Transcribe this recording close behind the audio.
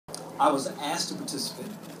I was asked to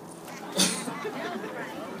participate.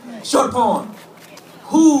 Short poem.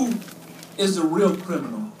 Who is the real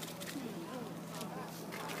criminal?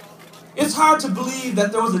 It's hard to believe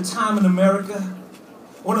that there was a time in America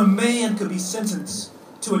when a man could be sentenced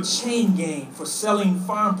to a chain gang for selling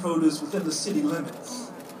farm produce within the city limits.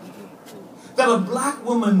 That a black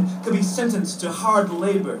woman could be sentenced to hard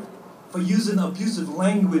labor for using abusive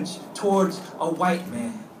language towards a white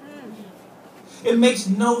man. It makes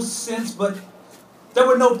no sense, but there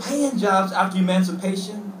were no paying jobs after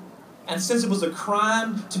emancipation, and since it was a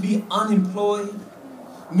crime to be unemployed,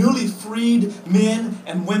 newly freed men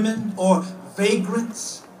and women, or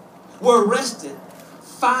vagrants, were arrested,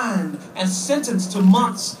 fined, and sentenced to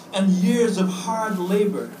months and years of hard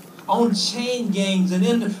labor on chain gangs and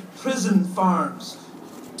in prison farms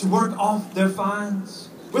to work off their fines,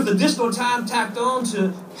 with additional time tacked on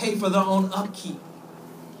to pay for their own upkeep.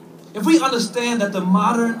 If we understand that the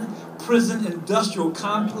modern prison industrial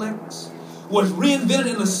complex was reinvented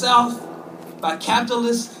in the South by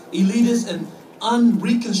capitalists, elitists, and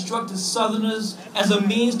unreconstructed Southerners as a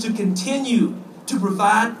means to continue to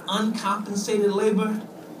provide uncompensated labor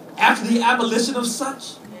after the abolition of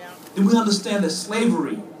such, then we understand that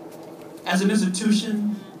slavery as an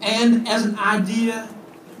institution and as an idea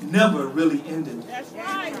never really ended. That's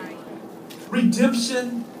right.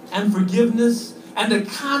 Redemption and forgiveness and the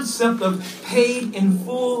concept of paid in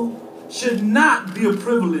full should not be a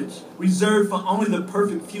privilege reserved for only the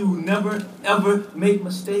perfect few who never, ever make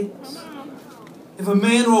mistakes. If a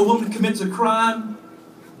man or a woman commits a crime,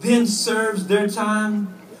 then serves their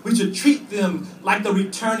time, we should treat them like the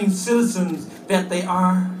returning citizens that they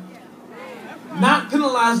are. Not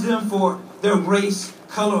penalize them for their race,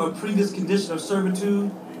 color, or previous condition of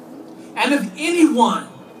servitude. And if anyone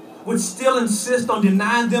would still insist on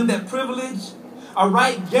denying them that privilege, a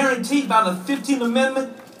right guaranteed by the 15th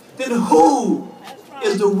Amendment, then who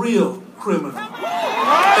is the real criminal?